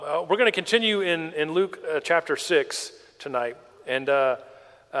We're going to continue in Luke chapter 6 tonight, and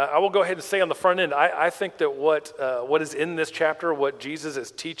I will go ahead and say on the front end, I think that what is in this chapter, what Jesus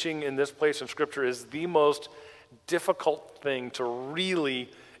is teaching in this place in Scripture is the most difficult thing to really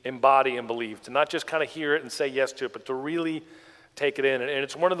embody and believe, to not just kind of hear it and say yes to it, but to really take it in. And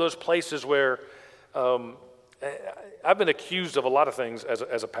it's one of those places where I've been accused of a lot of things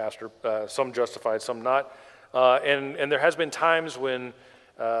as a pastor, some justified, some not, and there has been times when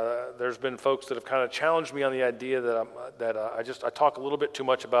there's been folks that have kind of challenged me on the idea that I talk a little bit too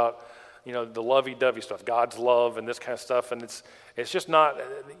much about, the lovey-dovey stuff, God's love and this kind of stuff, and it's just not,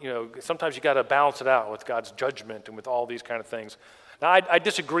 sometimes you got to balance it out with God's judgment and with all these kind of things. Now, I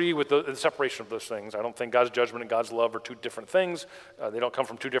disagree with the separation of those things. I don't think God's judgment and God's love are two different things. They don't come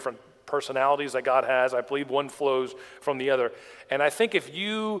from two different personalities that God has. I believe one flows from the other. And I think if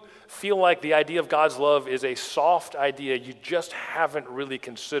you feel like the idea of God's love is a soft idea, you just haven't really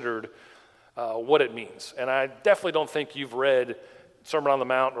considered what it means. And I definitely don't think you've read Sermon on the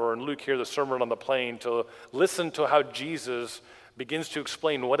Mount or in Luke here, the Sermon on the Plain, to listen to how Jesus begins to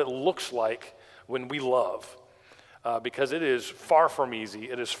explain what it looks like when we love. Because it is far from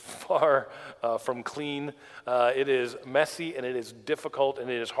easy, it is far from clean, it is messy, and it is difficult, and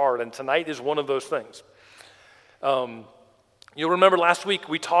it is hard. And tonight is one of those things. You'll remember last week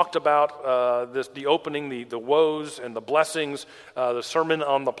we talked about the opening, the woes and the blessings, the Sermon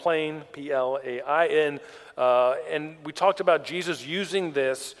on the Plain, Plain, and we talked about Jesus using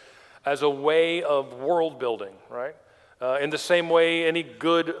this as a way of world building, right? In the same way, any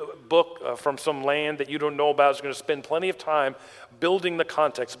good book from some land that you don't know about is going to spend plenty of time building the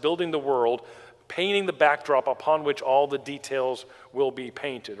context, building the world, painting the backdrop upon which all the details will be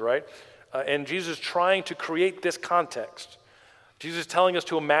painted, right? And Jesus is trying to create this context. Jesus is telling us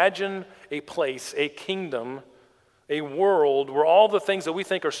to imagine a place, a kingdom, a world where all the things that we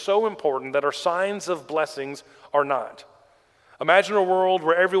think are so important that are signs of blessings are not. Imagine a world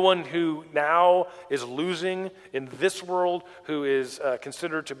where everyone who now is losing in this world, who is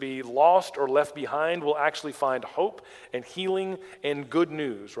considered to be lost or left behind, will actually find hope and healing and good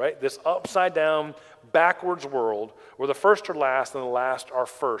news, right? This upside down, backwards world where the first are last and the last are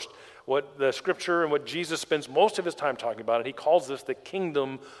first. What the Scripture and what Jesus spends most of his time talking about, and he calls this the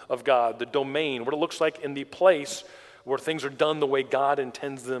kingdom of God, the domain, what it looks like in the place where things are done the way God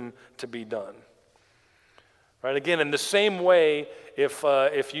intends them to be done. Right, again, in the same way,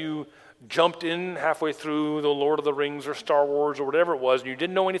 if you jumped in halfway through the Lord of the Rings or Star Wars or whatever it was, and you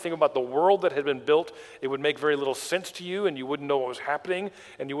didn't know anything about the world that had been built, it would make very little sense to you, and you wouldn't know what was happening,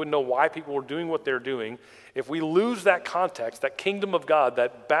 and you wouldn't know why people were doing what they're doing. If we lose that context, that kingdom of God,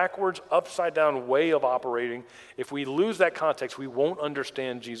 that backwards, upside-down way of operating, if we lose that context, we won't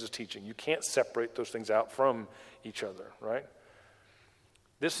understand Jesus' teaching. You can't separate those things out from each other, right?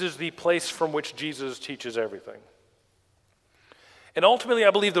 This is the place from which Jesus teaches everything. And ultimately, I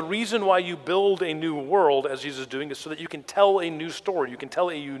believe the reason why you build a new world, as Jesus is doing, is so that you can tell a new story. You can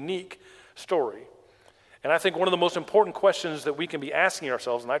tell a unique story. And I think one of the most important questions that we can be asking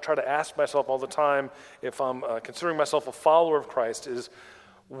ourselves, and I try to ask myself all the time if I'm considering myself a follower of Christ, is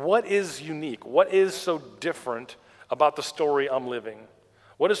what is unique? What is so different about the story I'm living?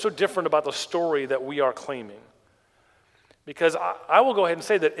 What is so different about the story that we are claiming? Because I will go ahead and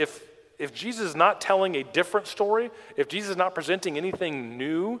say that if Jesus is not telling a different story, if Jesus is not presenting anything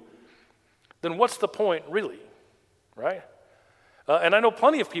new, then what's the point really, right? And I know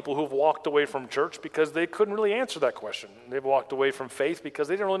plenty of people who've walked away from church because they couldn't really answer that question. They've walked away from faith because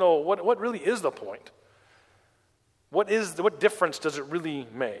they didn't really know what really is the point. What difference does it really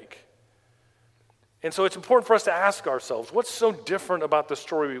make? And so it's important for us to ask ourselves, what's so different about the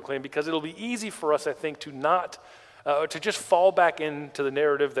story we claim? Because it'll be easy for us, I think, to just fall back into the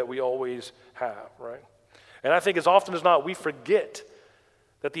narrative that we always have, right? And I think as often as not, we forget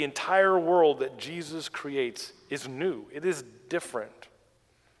that the entire world that Jesus creates is new. It is different.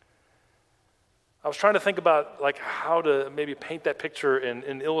 I was trying to think about how to maybe paint that picture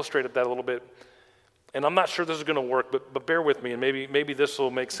and illustrate that a little bit. And I'm not sure this is going to work, but bear with me, and maybe this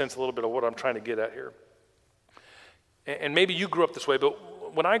will make sense a little bit of what I'm trying to get at here. And maybe you grew up this way,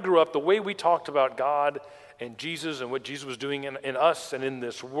 but when I grew up, the way we talked about God and Jesus and what Jesus was doing in us and in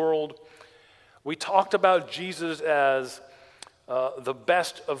this world, we talked about Jesus as the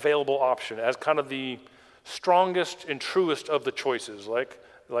best available option, as kind of the strongest and truest of the choices, like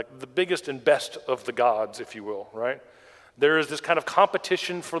the biggest and best of the gods, if you will, right? There is this kind of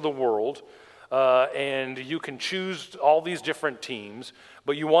competition for the world, and you can choose all these different teams,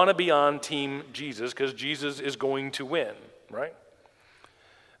 but you want to be on Team Jesus because Jesus is going to win, right?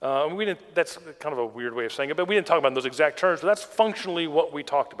 That's kind of a weird way of saying it, but we didn't talk about it in those exact terms, but that's functionally what we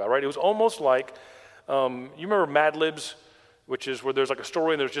talked about, right? It was almost like, you remember Mad Libs, which is where there's like a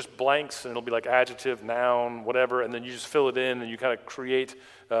story and there's just blanks, and it'll be like adjective, noun, whatever, and then you just fill it in and you kind of create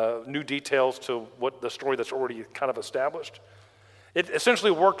new details to what the story that's already kind of established. It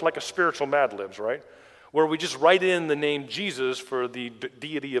essentially worked like a spiritual Mad Libs, right? Where we just write in the name Jesus for the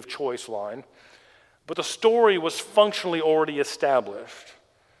deity of choice line, but the story was functionally already established.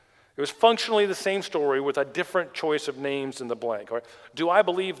 It was functionally the same story with a different choice of names in the blank. Right? Do I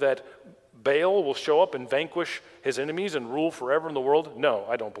believe that Baal will show up and vanquish his enemies and rule forever in the world? No,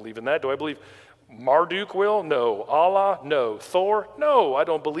 I don't believe in that. Do I believe Marduk will? No. Allah? No. Thor? No, I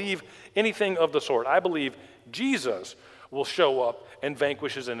don't believe anything of the sort. I believe Jesus will show up and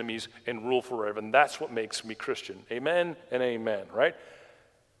vanquish his enemies and rule forever. And that's what makes me Christian. Amen and amen, right?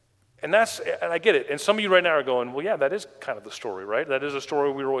 And I get it. And some of you right now are going, well, yeah, that is kind of the story, right? That is a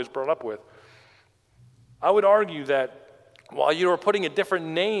story we were always brought up with. I would argue that while you are putting a different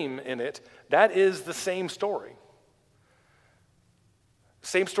name in it, that is the same story.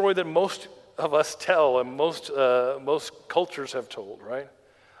 Same story that most of us tell and most cultures have told, right?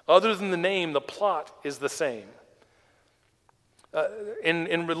 Other than the name, the plot is the same.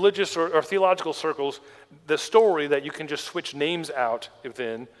 In religious or theological circles, the story that you can just switch names out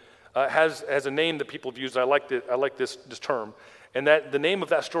within has a name that people have used. I like this term, and that the name of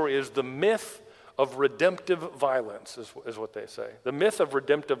that story is the myth of redemptive violence, is what they say. The myth of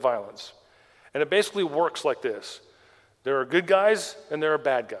redemptive violence, and it basically works like this: there are good guys and there are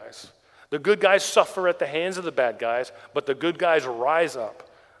bad guys. The good guys suffer at the hands of the bad guys, but the good guys rise up.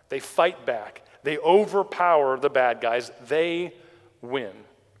 They fight back. They overpower the bad guys. They win.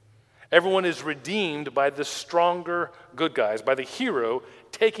 Everyone is redeemed by the stronger good guys, by the hero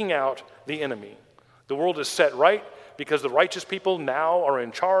taking out the enemy. The world is set right because the righteous people now are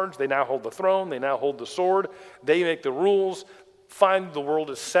in charge. They now hold the throne. They now hold the sword. They make the rules. Find the world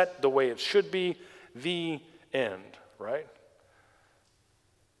is set the way it should be. The end, right?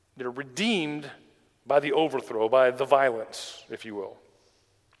 They're redeemed by the overthrow, by the violence, if you will.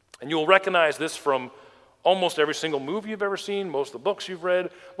 And you will recognize this from almost every single movie you've ever seen, most of the books you've read,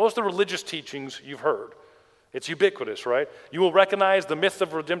 most of the religious teachings you've heard. It's ubiquitous, right? You will recognize the myth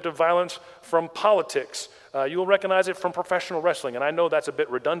of redemptive violence from politics. You will recognize it from professional wrestling. And I know that's a bit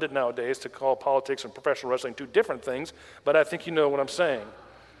redundant nowadays to call politics and professional wrestling two different things, but I think you know what I'm saying.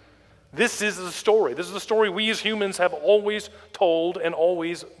 This is the story. This is the story we as humans have always told and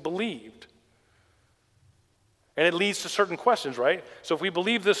always believed. And it leads to certain questions, right? So if we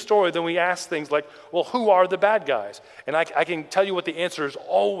believe this story, then we ask things like, well, who are the bad guys? And I can tell you what the answer is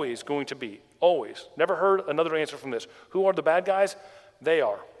always going to be. Always. Never heard another answer from this. Who are the bad guys? They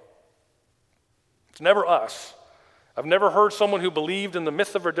are. It's never us. I've never heard someone who believed in the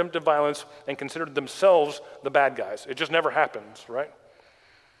myth of redemptive violence and considered themselves the bad guys. It just never happens, right?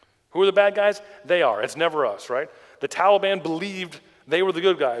 Who are the bad guys? They are. It's never us, right? The Taliban believed they were the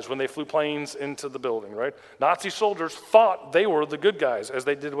good guys when they flew planes into the building, right? Nazi soldiers thought they were the good guys as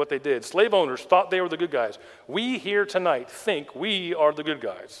they did what they did. Slave owners thought they were the good guys. We here tonight think we are the good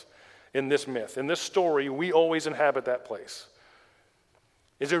guys in this myth. In this story, we always inhabit that place.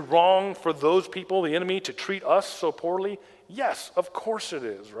 Is it wrong for those people, the enemy, to treat us so poorly? Yes, of course it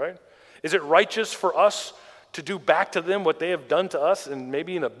is, right? Is it righteous for us to do back to them what they have done to us and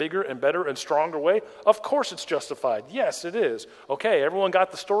maybe in a bigger and better and stronger way? Of course it's justified. Yes, it is. Okay, everyone got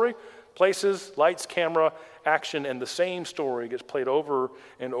the story? Places, lights, camera, action, and the same story gets played over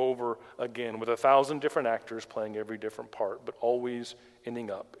and over again with 1,000 different actors playing every different part, but always ending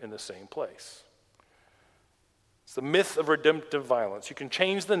up in the same place. It's the myth of redemptive violence. You can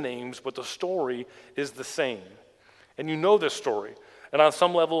change the names, but the story is the same. And you know this story. And on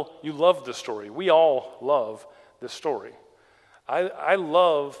some level, you love this story. We all love this story. I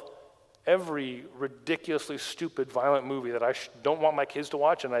love every ridiculously stupid, violent movie that I don't want my kids to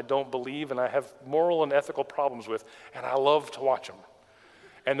watch and I don't believe and I have moral and ethical problems with, and I love to watch them.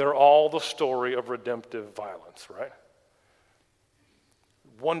 And they're all the story of redemptive violence, right?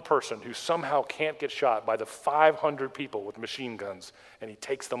 One person who somehow can't get shot by the 500 people with machine guns, and he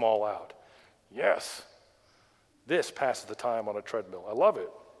takes them all out. Yes. This passes the time on a treadmill. I love it.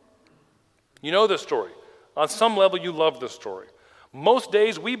 You know this story. On some level, you love this story. Most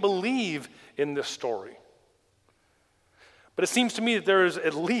days, we believe in this story. But it seems to me that there is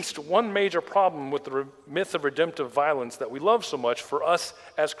at least one major problem with the myth of redemptive violence that we love so much for us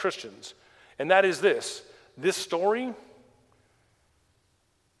as Christians. And that is this. This story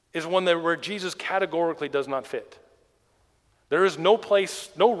is one where Jesus categorically does not fit. There is no place,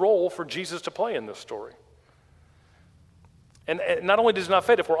 no role for Jesus to play in this story. And not only does it not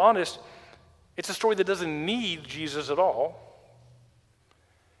fit, if we're honest, it's a story that doesn't need Jesus at all.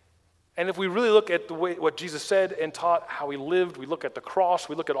 And if we really look at the way what Jesus said and taught, how he lived, we look at the cross,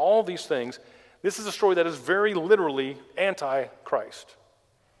 we look at all these things, this is a story that is very literally anti-Christ.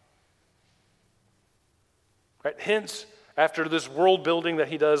 Right? Hence, after this world building that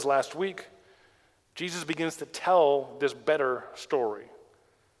he does last week, Jesus begins to tell this better story.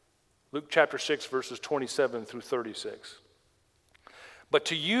 Luke chapter 6, verses 27 through 36. But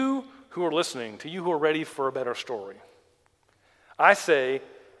to you who are listening, to you who are ready for a better story, I say,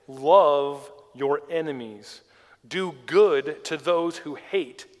 love your enemies. Do good to those who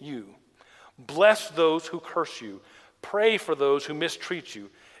hate you. Bless those who curse you. Pray for those who mistreat you.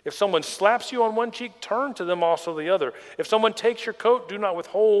 If someone slaps you on one cheek, turn to them also the other. If someone takes your coat, do not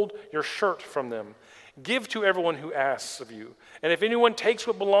withhold your shirt from them. Give to everyone who asks of you. And if anyone takes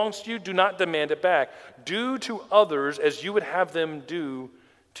what belongs to you, do not demand it back. Do to others as you would have them do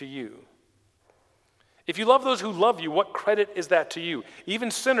to you. If you love those who love you, what credit is that to you? Even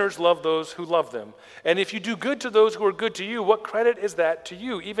sinners love those who love them. And if you do good to those who are good to you, what credit is that to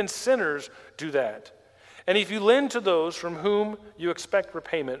you? Even sinners do that. And if you lend to those from whom you expect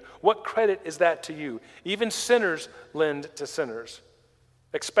repayment, what credit is that to you? Even sinners lend to sinners,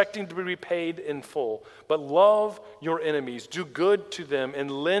 expecting to be repaid in full. But love your enemies, do good to them,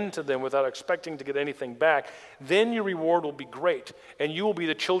 and lend to them without expecting to get anything back. Then your reward will be great, and you will be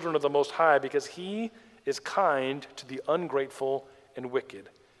the children of the Most High, because he is kind to the ungrateful and wicked.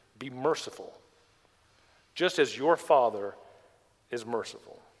 Be merciful, just as your Father is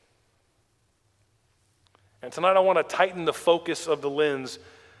merciful. And tonight I want to tighten the focus of the lens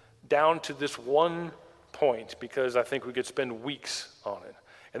down to this one point, because I think we could spend weeks on it.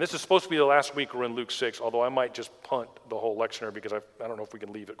 And this is supposed to be the last week we're in Luke 6, although I might just punt the whole lectionary because I don't know if we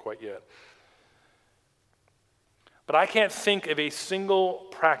can leave it quite yet. But I can't think of a single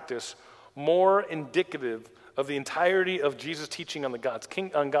practice more indicative of the entirety of Jesus' teaching on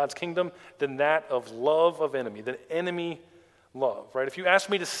God's kingdom than that of love of enemy, than enemy love, right? If you ask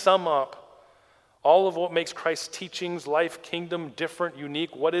me to sum up all of what makes Christ's teachings, life, kingdom different,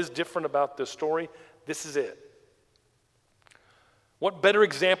 unique, what is different about this story, this is it. What better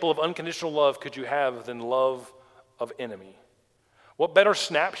example of unconditional love could you have than love of enemy? What better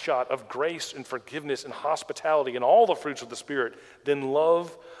snapshot of grace and forgiveness and hospitality and all the fruits of the Spirit than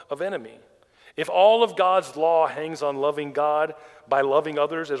love of enemy? If all of God's law hangs on loving God by loving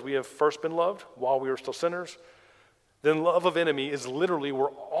others as we have first been loved while we were still sinners, then love of enemy is literally where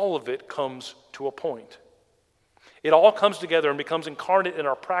all of it comes to a point. It all comes together and becomes incarnate in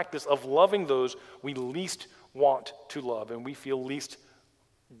our practice of loving those we least want to love and we feel least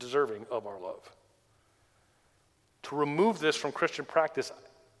deserving of our love. To remove this from Christian practice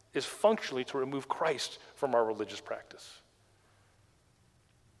is functionally to remove Christ from our religious practice.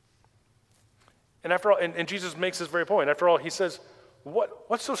 And after all, and Jesus makes this very point. After all, he says,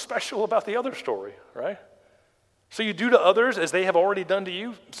 what's so special about the other story, right? So you do to others as they have already done to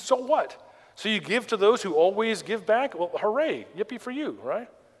you, so what? So you give to those who always give back? Well, hooray, yippee for you, right?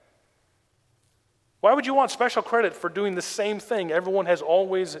 Why would you want special credit for doing the same thing everyone has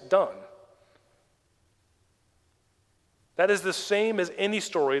always done? That is the same as any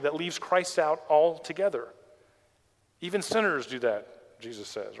story that leaves Christ out altogether. Even sinners do that, Jesus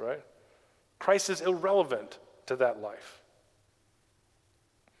says, right? Christ is irrelevant to that life.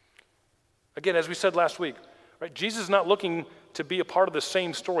 Again, as we said last week, right, Jesus is not looking to be a part of the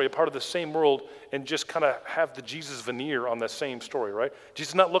same story, a part of the same world, and just kind of have the Jesus veneer on the same story, right?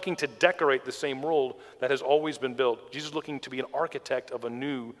 Jesus is not looking to decorate the same world that has always been built. Jesus is looking to be an architect of a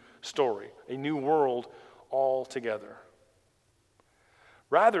new story, a new world altogether.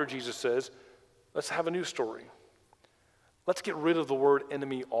 Rather, Jesus says, let's have a new story. Let's get rid of the word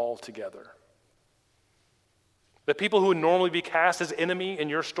enemy altogether. The people who would normally be cast as enemy in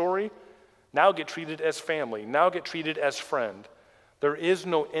your story now get treated as family, now get treated as friend. There is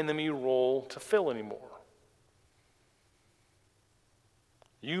no enemy role to fill anymore.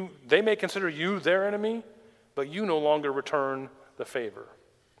 They may consider you their enemy, but you no longer return the favor.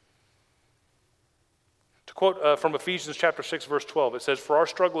 To quote from Ephesians chapter 6, verse 12, it says, "For our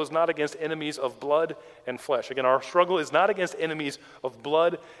struggle is not against enemies of blood and flesh." Again, our struggle is not against enemies of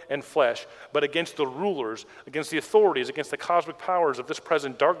blood and flesh, but against the rulers, against the authorities, against the cosmic powers of this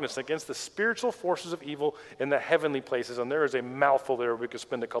present darkness, against the spiritual forces of evil in the heavenly places. And there is a mouthful there we could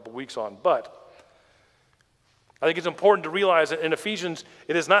spend a couple weeks on. But I think it's important to realize that in Ephesians,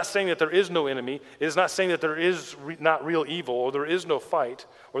 it is not saying that there is no enemy. It is not saying that there is not real evil, or there is no fight,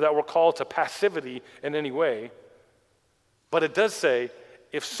 or that we're called to passivity in any way. But it does say,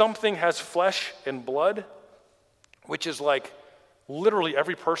 if something has flesh and blood, which is like literally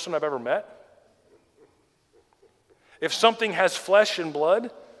every person I've ever met. If something has flesh and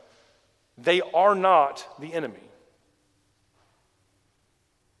blood, they are not the enemy.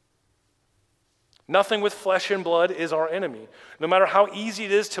 Nothing with flesh and blood is our enemy. No matter how easy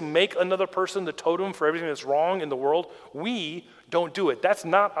it is to make another person the totem for everything that's wrong in the world, we don't do it. That's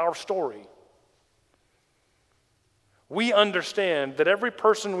not our story. We understand that every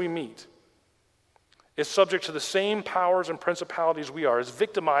person we meet is subject to the same powers and principalities we are, is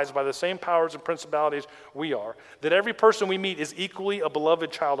victimized by the same powers and principalities we are, that every person we meet is equally a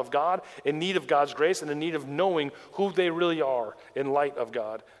beloved child of God, in need of God's grace and in need of knowing who they really are in light of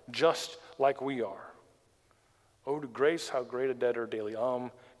God, just like we are. Oh, to grace, how great a debtor daily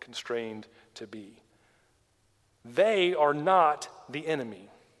I'm constrained to be. They are not the enemy.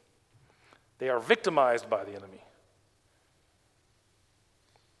 They are victimized by the enemy.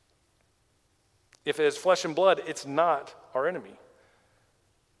 If it is flesh and blood, it's not our enemy.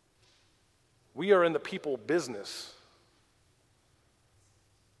 We are in the people business.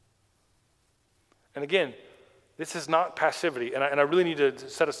 And again, this is not passivity, and I really need to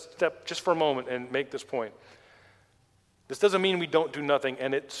set a step just for a moment and make this point. This doesn't mean we don't do nothing,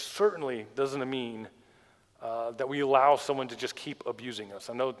 and it certainly doesn't mean that we allow someone to just keep abusing us.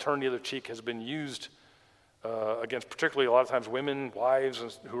 I know turn the other cheek has been used against particularly a lot of times women,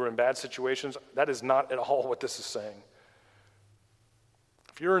 wives who are in bad situations. That is not at all what this is saying.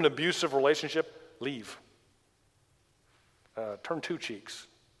 If you're in an abusive relationship, leave. Turn two cheeks,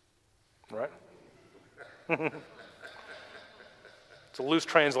 right? It's a loose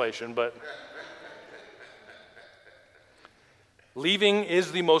translation, but leaving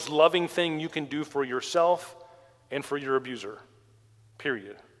is the most loving thing you can do for yourself and for your abuser,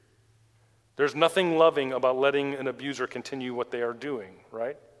 period. There's nothing loving about letting an abuser continue what they are doing,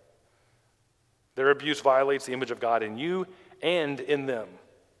 right? Their abuse violates the image of God in you and in them.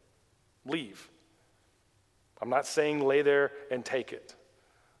 Leave. I'm not saying lay there and take it.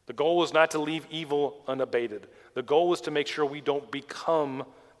 The goal is not to leave evil unabated. The goal is to make sure we don't become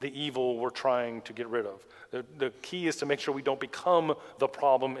the evil we're trying to get rid of. The key is to make sure we don't become the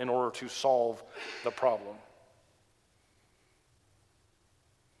problem in order to solve the problem.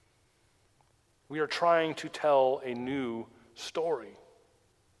 We are trying to tell a new story.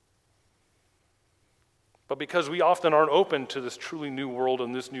 But because we often aren't open to this truly new world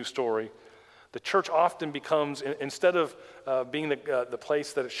and this new story, the church often becomes, instead of being the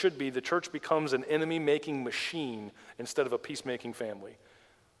place that it should be, the church becomes an enemy-making machine instead of a peacemaking family.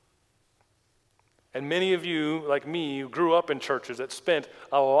 And many of you, like me, who grew up in churches that spent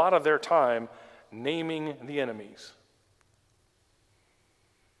a lot of their time naming the enemies.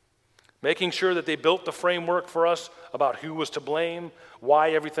 Making sure that they built the framework for us about who was to blame, why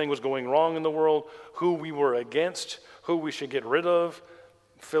everything was going wrong in the world, who we were against, who we should get rid of,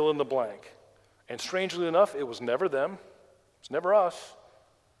 fill in the blank. And strangely enough, it was never them. It's never us.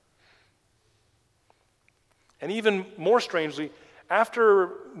 And even more strangely, after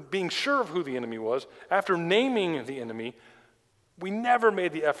being sure of who the enemy was, after naming the enemy, we never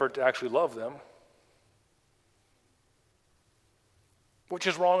made the effort to actually love them, which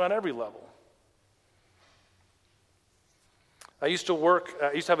is wrong on every level. I used to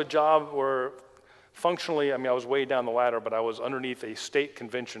have a job where functionally, I was way down the ladder, but I was underneath a state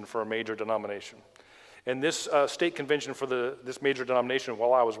convention for a major denomination. And this state convention for this major denomination,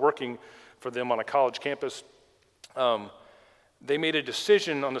 while I was working for them on a college campus, they made a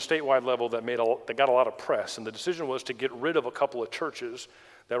decision on the statewide level that got a lot of press. And the decision was to get rid of a couple of churches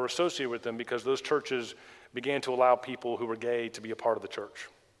that were associated with them because those churches began to allow people who were gay to be a part of the church.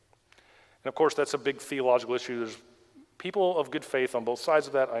 And of course, that's a big theological issue. There's people of good faith on both sides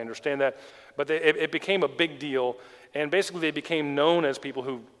of that. I understand that. But it became a big deal. And basically, they became known as people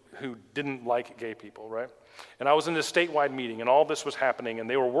who didn't like gay people, right? And I was in this statewide meeting, and all this was happening, and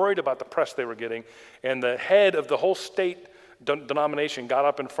they were worried about the press they were getting. And the head of the whole state denomination got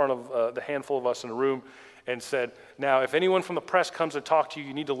up in front of the handful of us in the room and said, now, if anyone from the press comes and talk to you,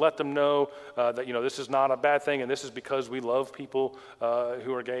 you need to let them know that, this is not a bad thing, and this is because we love people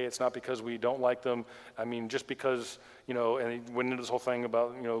who are gay. It's not because we don't like them. Just because, and he went into this whole thing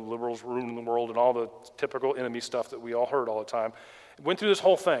about, liberals ruining the world and all the typical enemy stuff that we all heard all the time. Went through this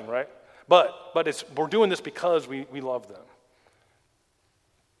whole thing, right? But we're doing this because we love them.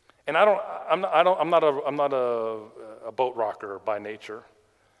 And I'm not a boat rocker by nature.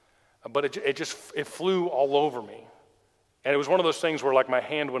 But it flew all over me. And it was one of those things where my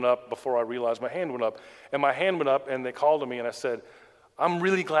hand went up before I realized my hand went up. And my hand went up and they called to me and I said, I'm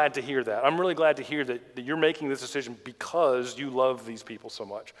really glad to hear that. I'm really glad to hear that you're making this decision because you love these people so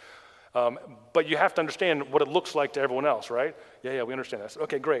much. But you have to understand what it looks like to everyone else, right? Yeah, we understand that. I said,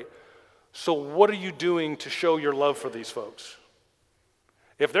 okay, great. So what are you doing to show your love for these folks?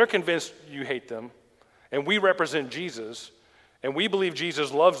 If they're convinced you hate them, and we represent Jesus, and we believe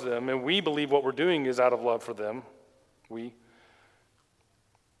Jesus loves them, and we believe what we're doing is out of love for them, what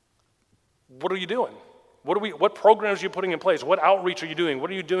are you doing? What programs are you putting in place? What outreach are you doing? What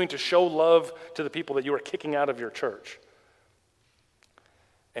are you doing to show love to the people that you are kicking out of your church?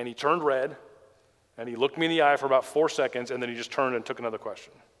 And he turned red, and he looked me in the eye for about 4 seconds, and then he just turned and took another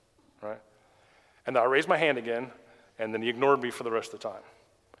question, right? And then I raised my hand again, and then he ignored me for the rest of the time.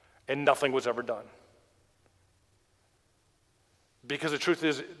 And nothing was ever done. Because the truth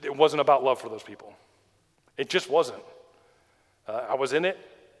is, it wasn't about love for those people. It just wasn't. I was in it,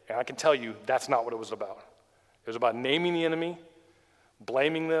 and I can tell you that's not what it was about. It was about naming the enemy,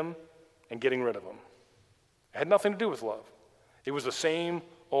 blaming them, and getting rid of them. It had nothing to do with love. It was the same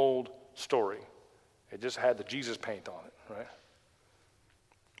old story. It just had the Jesus paint on it, right?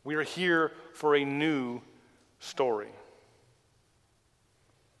 We are here for a new story.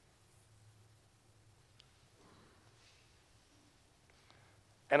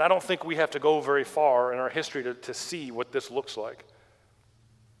 And I don't think we have to go very far in our history to see what this looks like.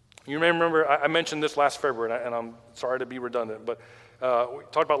 You may remember, I mentioned this last February, and I'm sorry to be redundant, but we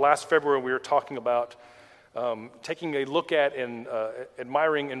talked about last February, we were talking about taking a look at and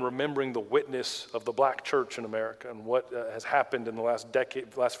admiring and remembering the witness of the black church in America and what has happened in the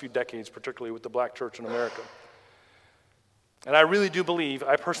last few decades, particularly with the black church in America. And I really do believe,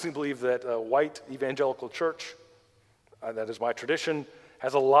 I personally believe that a white evangelical church, that is my tradition,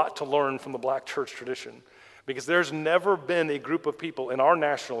 has a lot to learn from the black church tradition, because there's never been a group of people in our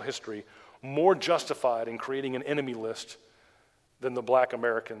national history more justified in creating an enemy list than the black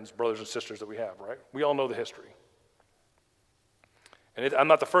Americans, brothers and sisters that we have, right? We all know the history. And I'm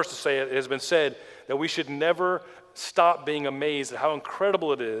not the first to say it. It has been said that we should never stop being amazed at how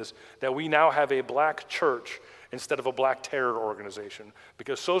incredible it is that we now have a black church instead of a black terror organization,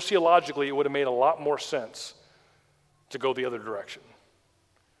 because sociologically it would have made a lot more sense to go the other direction.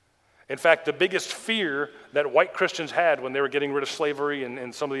 In fact, the biggest fear that white Christians had when they were getting rid of slavery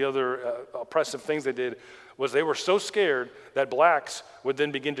and some of the other oppressive things they did was they were so scared that blacks would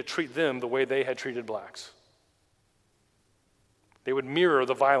then begin to treat them the way they had treated blacks. They would mirror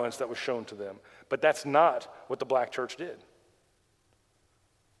the violence that was shown to them. But that's not what the black church did.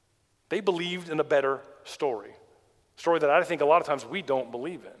 They believed in a better story that I think a lot of times we don't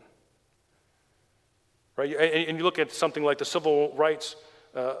believe in. Right? And you look at something like the civil rights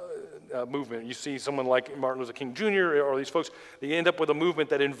movement. You see someone like Martin Luther King Jr. or these folks, they end up with a movement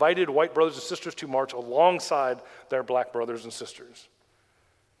that invited white brothers and sisters to march alongside their black brothers and sisters.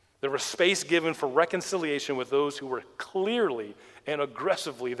 There was space given for reconciliation with those who were clearly and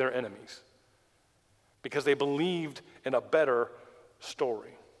aggressively their enemies, because they believed in a better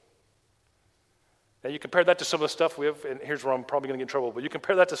story. Now you compare that to some of the stuff we have, and here's where I'm probably going to get in trouble, but you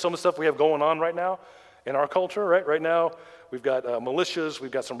compare that to some of the stuff we have going on right now in our culture, right? Right now, we've got militias, we've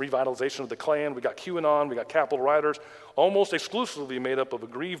got some revitalization of the Klan, we've got QAnon, we've got Capitol rioters, almost exclusively made up of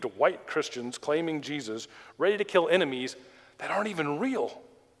aggrieved white Christians claiming Jesus, ready to kill enemies that aren't even real.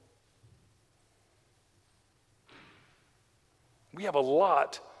 We have a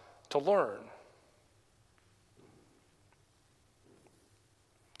lot to learn.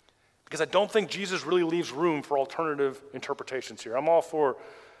 Because I don't think Jesus really leaves room for alternative interpretations here. I'm all for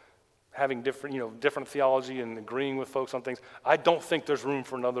having different theology and agreeing with folks on things. I don't think there's room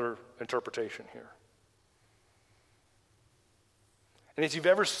for another interpretation here. And if you've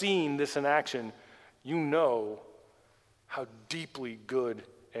ever seen this in action, you know how deeply good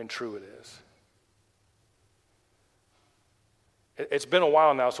and true it is. It's been a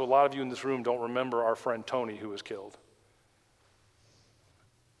while now, so a lot of you in this room don't remember our friend Tony, who was killed.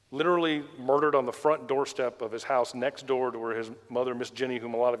 Literally murdered on the front doorstep of his house next door to where his mother, Miss Jenny,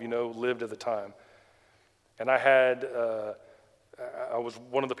 whom a lot of you know, lived at the time. And I was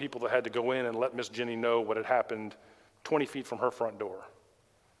one of the people that had to go in and let Miss Jenny know what had happened 20 feet from her front door.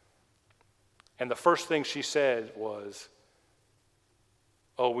 And the first thing she said was,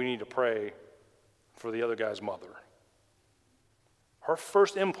 "Oh, we need to pray for the other guy's mother." Her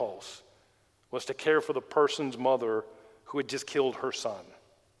first impulse was to care for the person's mother who had just killed her son.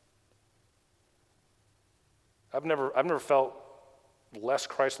 I've never felt less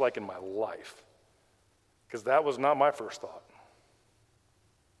Christ-like in my life, because that was not my first thought.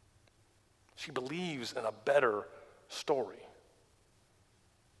 She believes in a better story.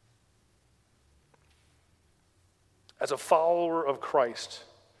 As a follower of Christ,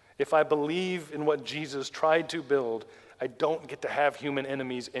 if I believe in what Jesus tried to build, I don't get to have human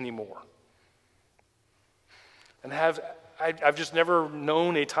enemies anymore. And I've just never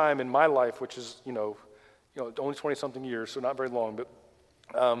known a time in my life, which is, only 20-something years, so not very long,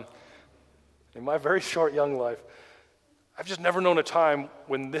 but in my very short young life, I've just never known a time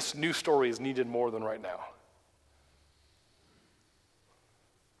when this new story is needed more than right now.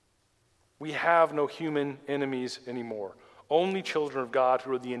 We have no human enemies anymore. Only children of God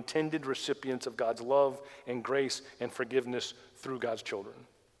who are the intended recipients of God's love and grace and forgiveness through God's children.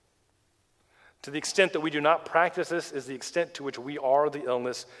 To the extent that we do not practice this is the extent to which we are the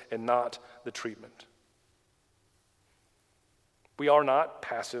illness and not the treatment. We are not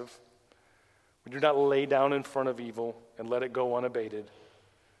passive. We do not lay down in front of evil and let it go unabated.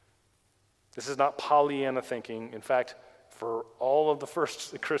 This is not Pollyanna thinking. In fact, for all of the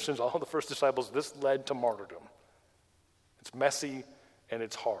first Christians, all of the first disciples, this led to martyrdom. It's messy and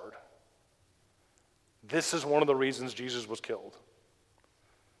it's hard. This is one of the reasons Jesus was killed.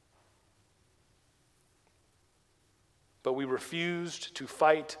 But we refused to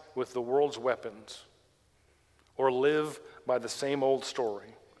fight with the world's weapons or live by the same old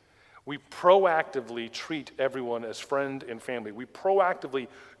story. We proactively treat everyone as friend and family. We proactively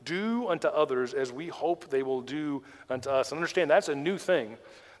do unto others as we hope they will do unto us. And understand, that's a new thing.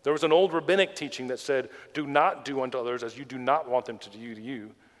 There was an old rabbinic teaching that said, do not do unto others as you do not want them to do to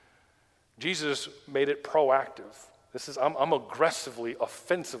you. Jesus made it proactive. I'm aggressively,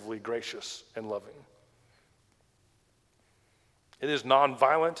 offensively gracious and loving. It is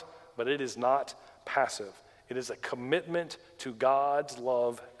nonviolent, but it is not passive. It is a commitment to God's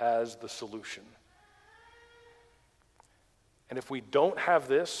love as the solution. And if we don't have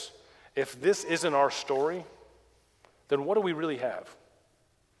this, if this isn't our story, then what do we really have?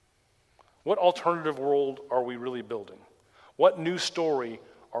 What alternative world are we really building? What new story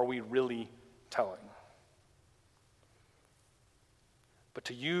are we really telling? But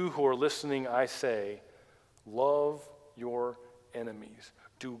to you who are listening, I say, love your enemies.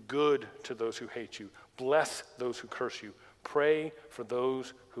 Do good to those who hate you. Bless those who curse you. Pray for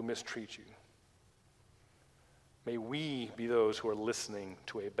those who mistreat you. May we be those who are listening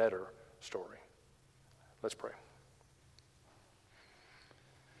to a better story. Let's pray.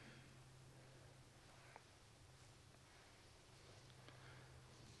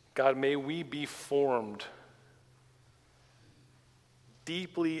 God, may we be formed,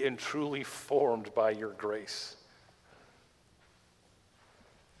 deeply and truly formed by your grace.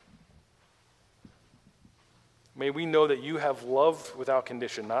 May we know that you have loved without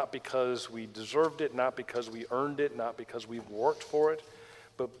condition, not because we deserved it, not because we earned it, not because we've worked for it,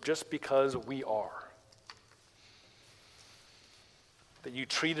 but just because we are. That you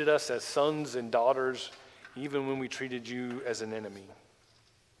treated us as sons and daughters, even when we treated you as an enemy.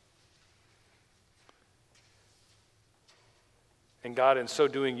 And God, in so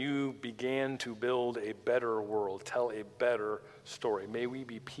doing, you began to build a better world, tell a better story. May we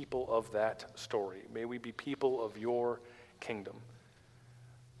be people of that story. May we be people of your kingdom.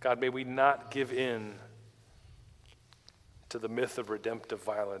 God, may we not give in to the myth of redemptive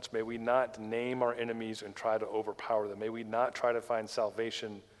violence. May we not name our enemies and try to overpower them. May we not try to find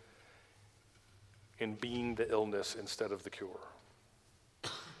salvation in being the illness instead of the cure.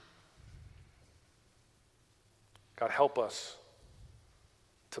 God, help us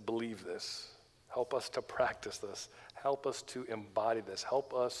to believe this. Help us to practice this. Help us to embody this.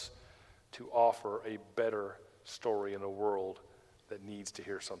 Help us to offer a better story in a world that needs to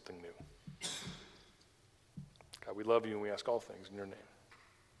hear something new. God, we love you and we ask all things in your name.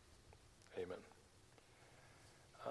 Amen.